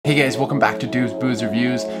Hey guys, welcome back to Doob's Booze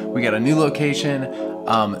Reviews. We got a new location.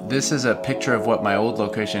 This is a picture of what my old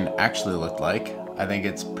location actually looked like. I think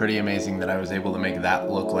it's pretty amazing that I was able to make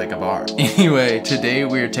that look like a bar. Anyway, today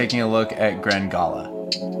we are taking a look at Gran Gala.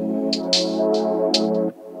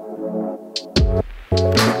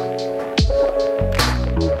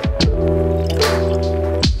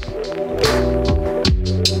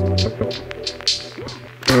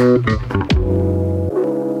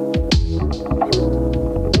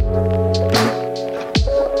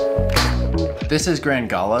 This is Gran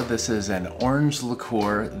Gala. This is an orange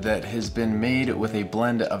liqueur that has been made with a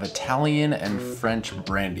blend of Italian and French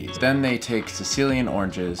brandies. Then they take Sicilian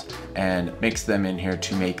oranges and mix them in here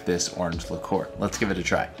to make this orange liqueur. Let's give it a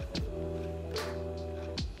try.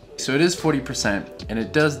 So it is 40% and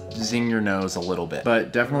it does zing your nose a little bit,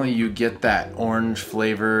 but definitely you get that orange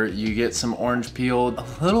flavor. You get some orange peel,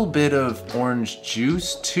 a little bit of orange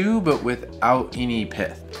juice too, but without any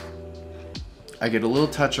pith. I get a little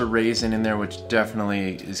touch of raisin in there, which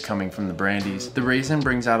definitely is coming from the brandies. The raisin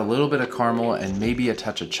brings out a little bit of caramel and maybe a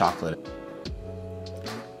touch of chocolate.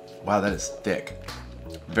 Wow, that is thick.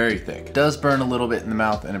 Very thick. It does burn a little bit in the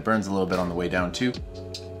mouth and it burns a little bit on the way down too.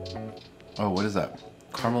 Oh, what is that?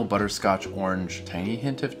 Caramel butterscotch orange, tiny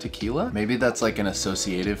hint of tequila? Maybe that's like an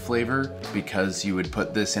associative flavor because you would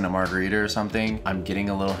put this in a margarita or something. I'm getting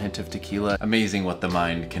a little hint of tequila. Amazing what the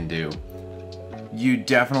mind can do. You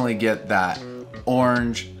definitely get that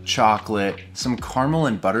orange, chocolate, some caramel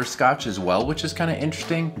and butterscotch as well, which is kind of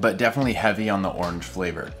interesting, but definitely heavy on the orange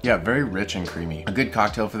flavor. Yeah, very rich and creamy. A good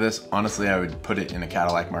cocktail for this, honestly, I would put it in a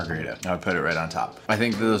Cadillac margarita. I would put it right on top. I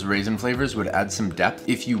think that those raisin flavors would add some depth.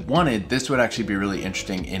 If you wanted, this would actually be really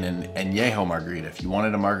interesting in an añejo margarita. If you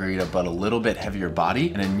wanted a margarita but a little bit heavier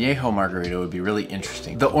body, an añejo margarita would be really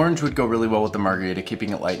interesting. The orange would go really well with the margarita, keeping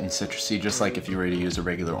it light and citrusy, just like if you were to use a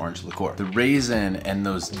regular orange liqueur. The raisin and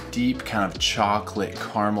those deep kind of chocolate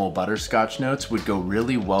caramel butterscotch notes would go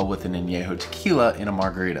really well with an añejo tequila in a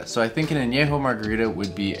margarita. So I think an añejo margarita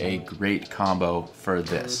would be a great combo for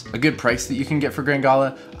this. A good price that you can get for Gran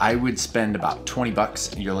Gala, I would spend about 20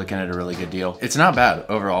 bucks and you're looking at a really good deal. It's not bad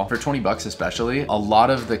overall. For 20 bucks especially, a lot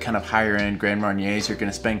of the kind of higher end Grand Marniers you're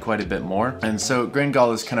gonna spend quite a bit more. And so Gran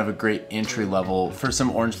Gala is kind of a great entry level for some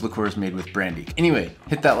orange liqueurs made with brandy. Anyway,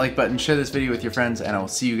 hit that like button, share this video with your friends, and I will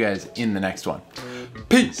see you guys in the next one.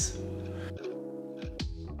 Peace!